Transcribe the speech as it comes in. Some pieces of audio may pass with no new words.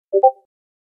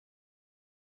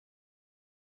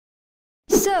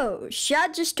So,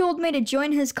 Shad just told me to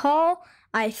join his call.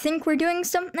 I think we're doing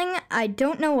something. I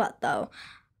don't know what, though.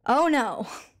 Oh, no.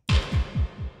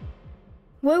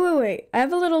 Wait. I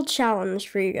have a little challenge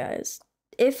for you guys.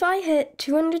 If I hit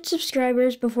 200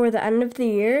 subscribers before the end of the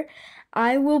year,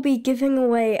 I will be giving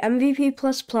away MVP++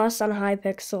 on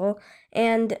Hypixel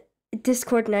and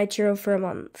Discord Nitro for a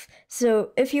month. So,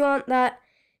 if you want that,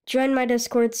 join my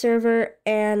Discord server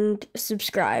and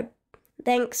subscribe.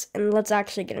 Thanks, and let's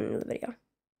actually get into the video.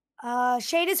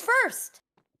 Shade is first.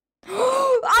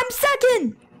 I'm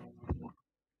second!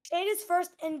 Shade is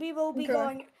first, and we will be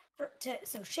going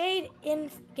so Shade,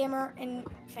 Gamer, and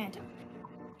Phantom.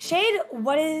 Shade,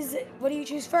 what do you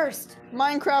choose first?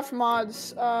 Minecraft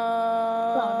mods.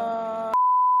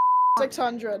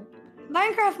 600.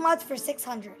 Minecraft mods for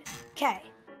 600. Okay.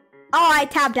 Oh, I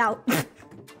tabbed out.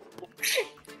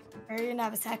 Are you gonna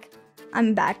have a sec?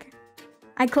 I'm back.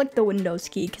 I clicked the Windows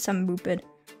key because I'm booped.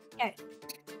 Okay.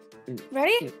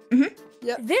 Ready? Mm-hmm.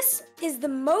 Yep. This is the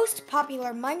most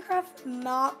popular Minecraft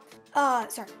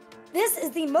This is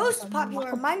the most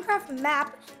popular Minecraft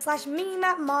map /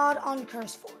 mini-map mod on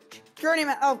CurseForge. Journey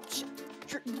map. Oh,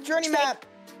 journey map.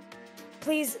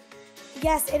 Please.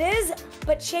 Yes, it is.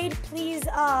 But Shade, please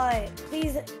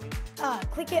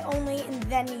click it only, and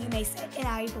then you may say it, and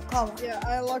I will call on. Yeah,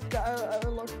 I looked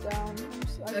down.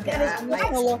 Okay,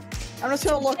 I'm just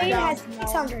gonna look Shade down. has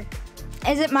 600.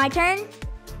 Is it my turn?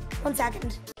 1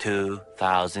 second.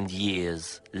 2,000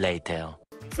 years later.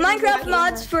 Minecraft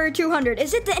mods for 200.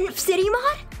 Is it the Inf City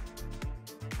mod?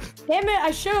 Damn it, I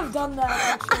should have done that,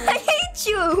 actually. I hate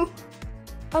you.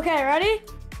 Okay, ready?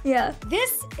 Yeah.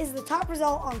 This is the top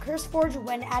result on CurseForge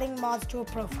when adding mods to a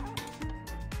profile.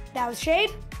 That was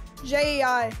Shade?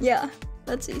 JEI. Yeah,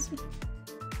 that's easy.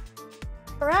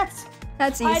 Correct.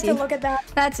 That's I had easy. to look at that.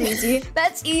 That's easy.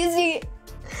 That's easy.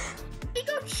 You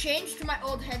go change to my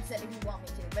old headset if you want me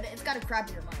to, but it's got a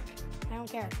crappier mic. I don't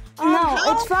care. No,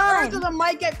 it's fine. How does the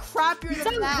mic get crappier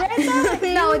than that?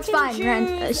 No, it's fine,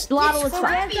 Lottle, it's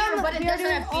fine. But it doesn't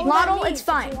have feedback. Lottle, it's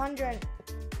fine. 200.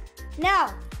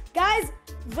 Now, guys,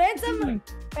 Ransom.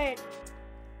 Wait.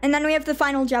 And then we have the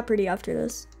final Jeopardy after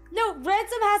this. No,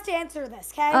 Ransom has to answer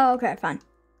this, okay? Oh, okay, fine.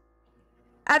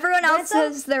 Everyone else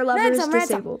Ransom? says their lever is Ransom.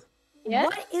 disabled. Yes?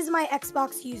 What is my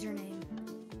Xbox username?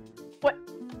 What?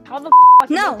 How the f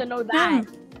am I supposed to know that?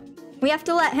 We have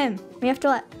to let him. We have to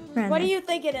let Ransom. What do you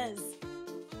think it is?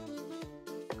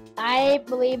 I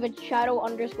believe it's shadow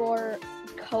 _cobra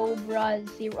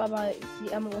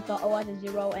 0 with the O as a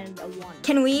 0 and a 1.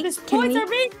 Can we? Points are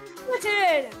being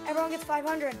split. Everyone gets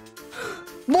 500.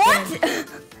 What?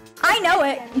 I know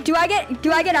it. Do I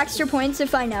get extra points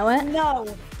if I know it? No.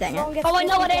 Dang it. Everyone gets Oh, I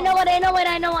know it, 50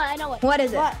 I know it. What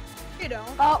is it? What? You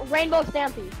don't. Rainbow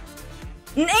Stampy.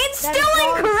 It's That still is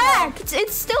wrong, incorrect.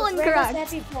 It's still Rainbow incorrect.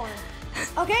 Stampy 4.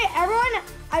 Okay, everyone,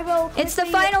 I will. It's the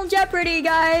quickly- final Jeopardy,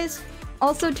 guys.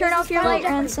 Also, turn This off is your Final light,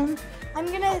 Jeopardy. Ransom. I'm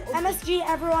gonna MSG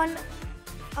everyone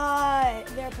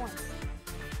their points.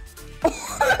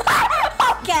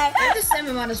 Okay. I have the same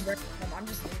amount as Ransom. I'm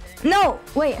just leaving. No,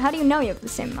 wait. How do you know you have the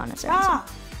same amount as Ransom? Ah,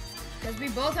 Because we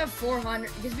both have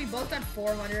 400. Because we both got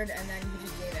 400, and then you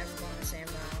just gave everyone the same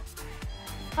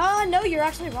amount. no, you're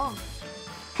actually wrong.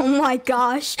 Oh my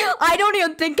gosh. I don't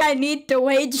even think I need to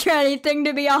wager anything,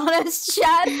 to be honest,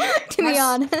 Chad. To be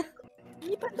honest.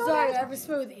 Sorry, I have a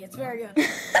smoothie. It's very good.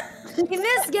 In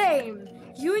this game,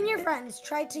 you and your friends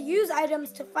try to use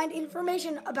items to find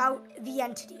information about the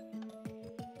entity.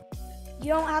 You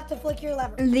don't have to flick your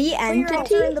lever. The Put your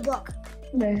answer in entity? the book.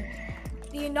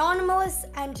 The anonymous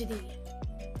entity.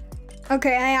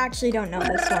 Okay, I actually don't know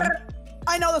this one.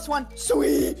 I know this one.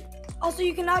 Sweet. Also,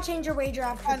 you cannot change your wager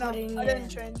after I know. putting I it didn't in.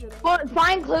 change it.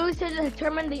 Find clues to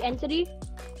determine the entity.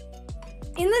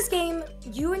 In this game,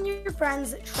 you and your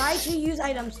friends try to use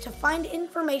items to find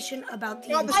information about the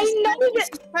God, entity. the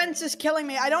suspense is killing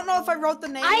me. I don't know if I wrote the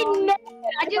name. I wrong. know.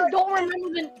 I just don't remember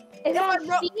the. Is it on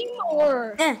Steam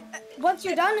or? Once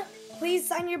you're done, please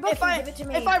sign your book and give it to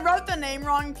me. If I wrote the name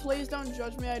wrong, please don't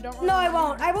judge me. I don't. No, I remember.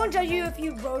 won't. I won't judge you if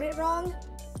you wrote it wrong.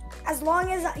 As long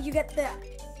as you get the,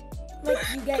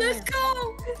 you get Let's it.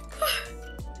 go!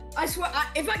 I swear,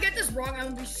 if I get this wrong, I'm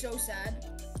gonna be so sad.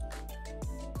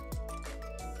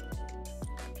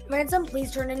 Ransom,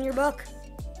 please turn in your book.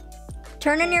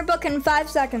 Turn in your book in 5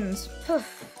 seconds.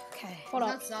 Okay. Hold on.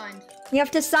 Not signed. You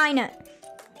have to sign it.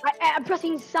 I'm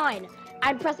pressing sign.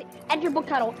 I'm pressing enter book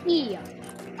title E.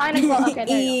 Sign as well. Okay,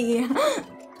 there you go.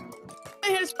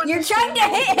 E. You're trying to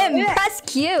hit him. Yeah. Press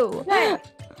Q.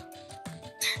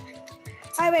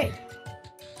 Wait.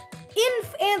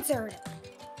 Inf answered.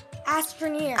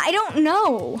 Astroneer. I don't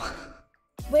know.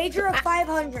 Wager of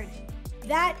 500.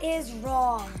 That is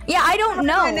wrong. Yeah, I don't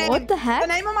know. The name- What the The heck?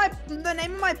 name of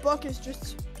my book is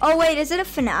just. Oh wait, is it a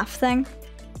FNAF thing?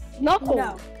 No.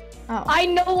 No. Oh. I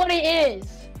know what it is.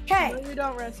 Okay. No, you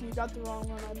don't, Ransom. You got the wrong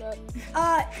one. I bet.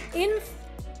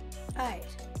 Alright.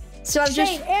 So I've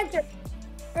just Shade, answer.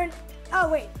 Oh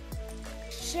wait.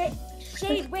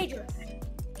 Shade wager.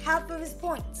 Half of his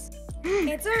points.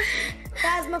 Answer.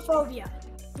 Phasmophobia,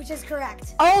 which is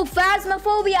correct. Oh,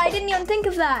 Phasmophobia! I didn't even think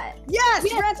of that. Yes,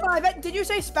 Ransom. I bet. Did you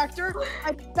say Spectre?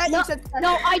 I bet you said Spectre.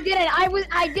 No, I didn't.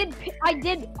 I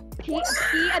did P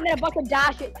and then a bunch of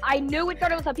dashes. I knew it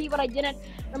started with a P, but I didn't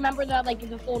remember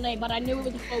the full name. But I knew it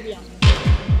was a phobia.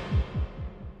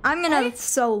 I'm gonna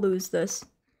so lose this.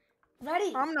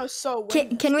 Ready? I'm no so.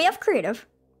 Win Can we have creative?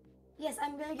 Yes,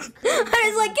 I'm gonna get. I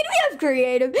was like, can we have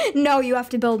creative? No, you have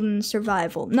to build in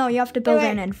survival. No, you have to build Wait.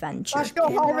 an adventure. Let's go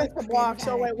harvest the block.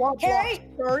 So wait, what block? Harry,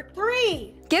 Dirt.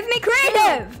 3, Give me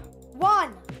creative!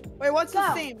 1. Wait, what's Go.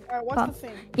 the theme? Alright, what's the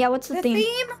theme? Yeah, what's the The theme?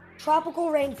 theme: tropical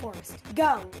rainforest.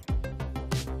 Go.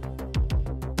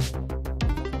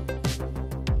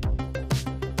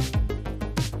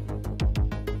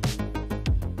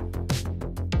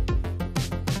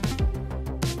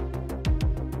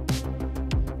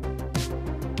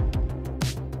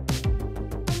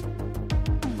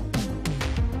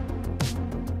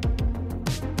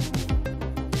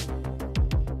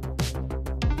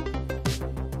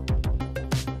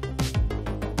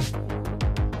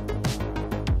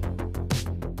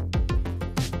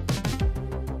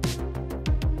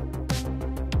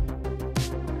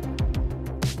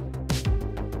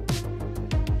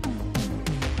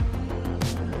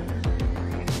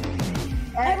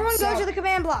 Everyone go to the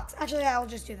command blocks. Actually, I'll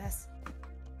just do this.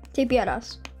 TP at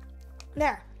us.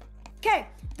 There. Okay,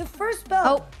 the first build.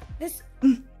 Oh. This.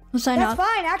 We'll sign That's up.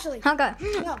 fine, actually. Okay.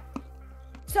 No.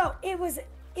 So it was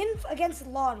against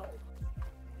Laudel.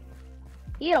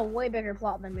 He had a way bigger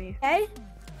plot than me. Okay.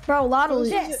 Bro, Loddles.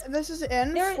 Yes. This is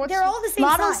in. They're all the same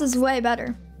Loddles size. is way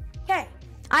better. Okay.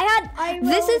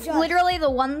 This will is judge. literally the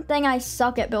one thing I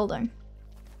suck at building.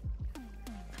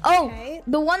 Oh, Okay.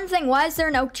 the one thing. Why is there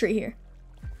an oak tree here?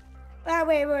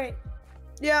 Wait.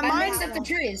 Yeah, I mine. mixed up the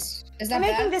trees. Is that I'm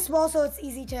making bad? this wall so it's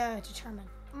easy to determine.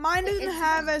 Mine doesn't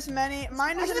have as many.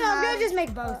 Mine doesn't Actually, no, I'm have. gonna just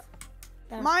make both.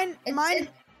 Mine.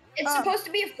 It's supposed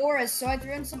to be a forest, so I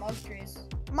threw in some oak trees.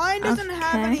 Mine doesn't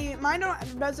have Okay. any. Mine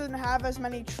doesn't have as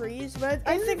many trees, but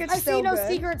I think it's I still see no good.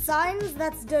 secret signs.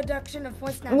 That's deduction of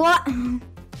points now. What?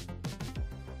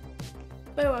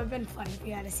 But it would have been funny if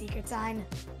you had a secret sign.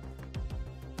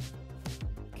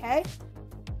 Okay.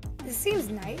 This seems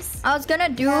nice. I was gonna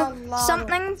do Now, Loddles.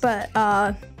 something, but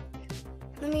Let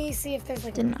me see if there's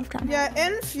like. didn't have time. Yeah,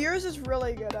 Infuse is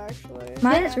really good actually.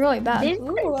 Mine is really bad. This-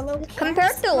 Ooh, a little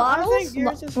Compared to I think Loddles,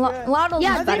 yours is good. Loddles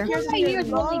Yeah, is I better. think this yours one is right here good.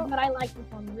 is really good. I like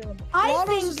this one really. I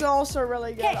Models think. is also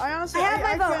really good. Okay, I honestly. I have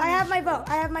my vote. can- I have my vote.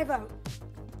 I have my vote.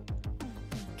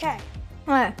 Okay.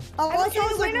 What? I I will like tell how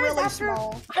the it's like winners really after.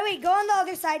 small. Oh wait, go on the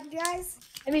other side, you guys.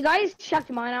 Have you guys checked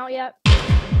mine out yet?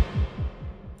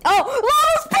 Oh,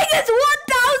 Loddles ping is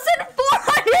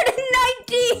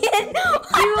 1,419.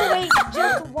 You wait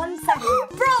just 1 second.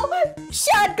 Bro,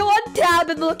 Shad, go on tab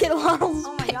and look at Loddles.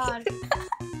 Oh my god.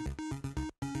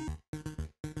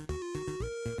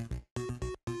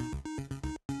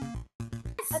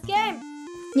 Let's game.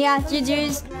 Yeah,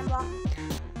 GG's.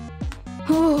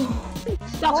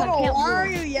 Stuck, I Model, can't why are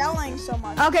move. you yelling so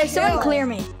much? Okay, someone Chill. clear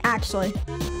me, actually.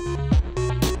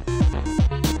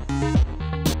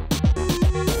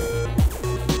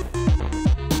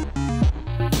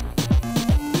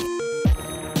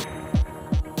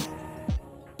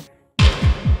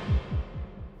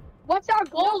 What's our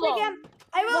goal though? Again.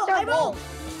 I will. What's our I will. goal?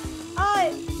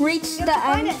 Reach have the to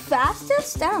find end it.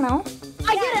 fastest? I don't know.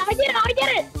 I did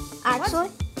it! Actually,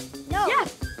 No.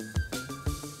 Yes!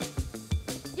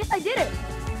 Yes, I did it!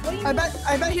 What do you I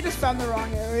mean? bet he just found the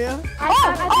wrong area.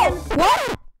 what?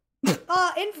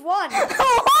 Inf 1. What?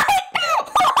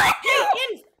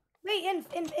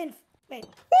 Inf. Wait.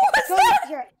 What's Go that?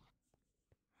 here.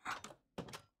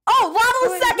 Oh,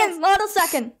 Waddle Wait, second, Waddle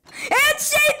second. And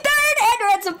Shade third, and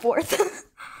Ransom fourth.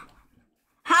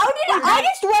 How did I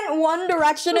just went one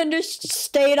direction and just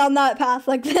stayed on that path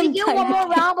like the Can we do one entire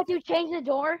more round but you change the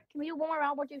door? Can we do one more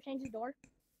round but you change the door?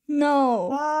 No.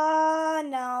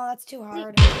 No, that's too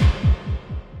hard.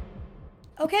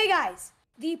 Okay, guys.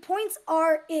 The points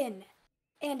are in.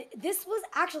 And this was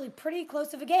actually pretty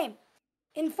close of a game.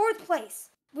 In 4th place,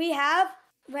 we have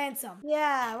Ransom.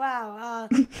 Yeah, wow.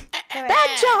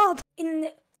 Bad job. In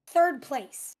 3rd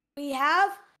place, we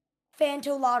have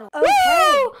Fantolotl. Woo!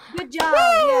 Okay, good job.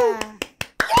 Woo!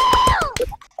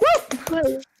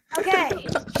 Yeah. Okay.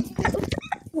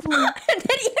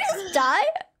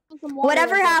 some water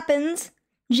whatever real quick. happens,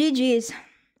 GG's.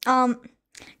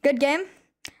 Good game.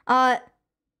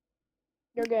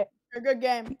 You're good. A good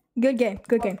game. Good game.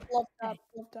 Good game. Love tap,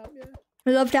 yeah.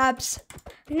 Love taps.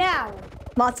 Now,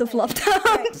 Lots of love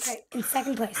right, taps. right, in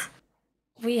second place,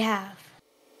 we have,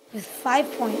 with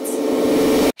 5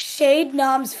 points, Shade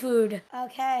Nom's Food.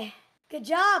 Okay, good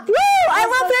job. Woo! I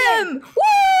love him.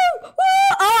 Woo!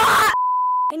 Woo! Ah!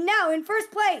 And now, in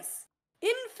first place,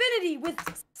 Infinity with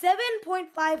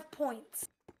 7.5 points.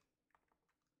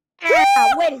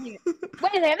 Ah, wait a second.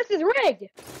 Wait a second. This is rigged.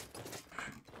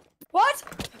 What?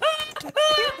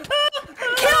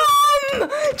 Kill him!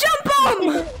 Jump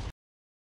him!